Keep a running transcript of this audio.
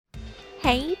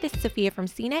Hey, this is Sophia from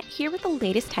CNET here with the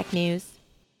latest tech news.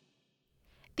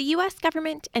 The U.S.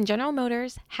 government and General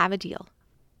Motors have a deal.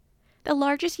 The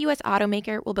largest U.S.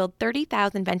 automaker will build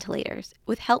 30,000 ventilators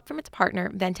with help from its partner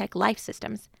Ventec Life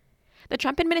Systems. The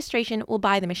Trump administration will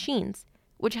buy the machines,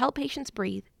 which help patients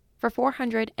breathe, for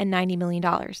 $490 million.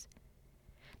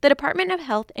 The Department of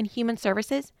Health and Human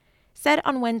Services said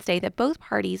on Wednesday that both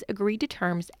parties agreed to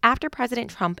terms after President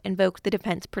Trump invoked the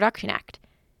Defense Production Act.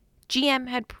 GM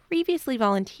had previously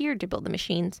volunteered to build the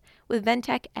machines with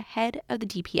Ventec ahead of the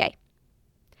DPA.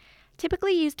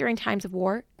 Typically used during times of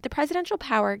war, the presidential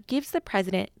power gives the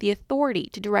president the authority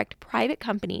to direct private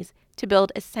companies to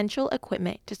build essential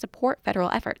equipment to support federal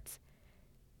efforts.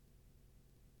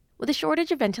 With a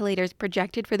shortage of ventilators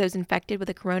projected for those infected with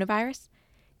the coronavirus,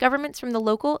 governments from the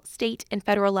local, state, and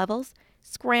federal levels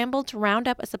scrambled to round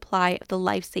up a supply of the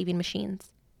life-saving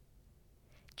machines.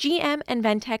 GM and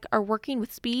Ventec are working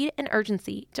with speed and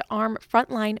urgency to arm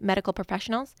frontline medical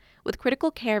professionals with critical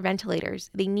care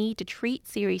ventilators they need to treat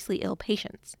seriously ill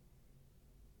patients.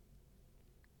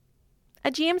 A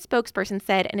GM spokesperson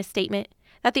said in a statement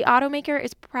that the automaker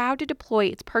is proud to deploy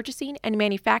its purchasing and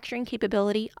manufacturing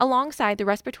capability alongside the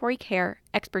respiratory care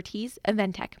expertise of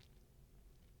Ventec.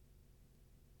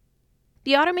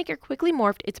 The automaker quickly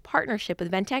morphed its partnership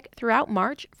with Ventec throughout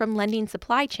March from lending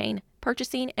supply chain,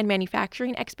 purchasing, and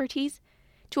manufacturing expertise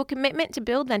to a commitment to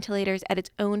build ventilators at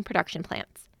its own production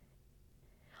plants.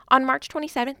 On March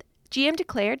 27th, GM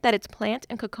declared that its plant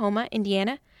in Tacoma,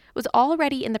 Indiana, was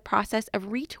already in the process of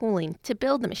retooling to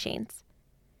build the machines.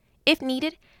 If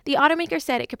needed, the automaker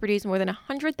said it could produce more than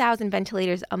 100,000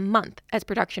 ventilators a month as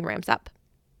production ramps up.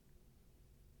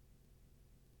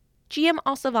 GM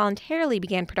also voluntarily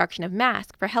began production of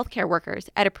masks for healthcare workers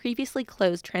at a previously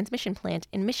closed transmission plant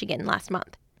in Michigan last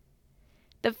month.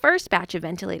 The first batch of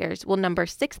ventilators will number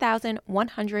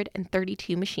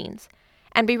 6,132 machines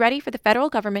and be ready for the federal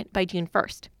government by June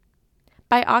 1st.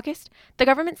 By August, the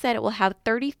government said it will have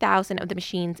 30,000 of the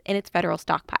machines in its federal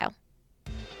stockpile.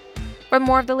 For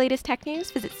more of the latest tech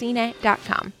news, visit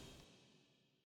cnet.com.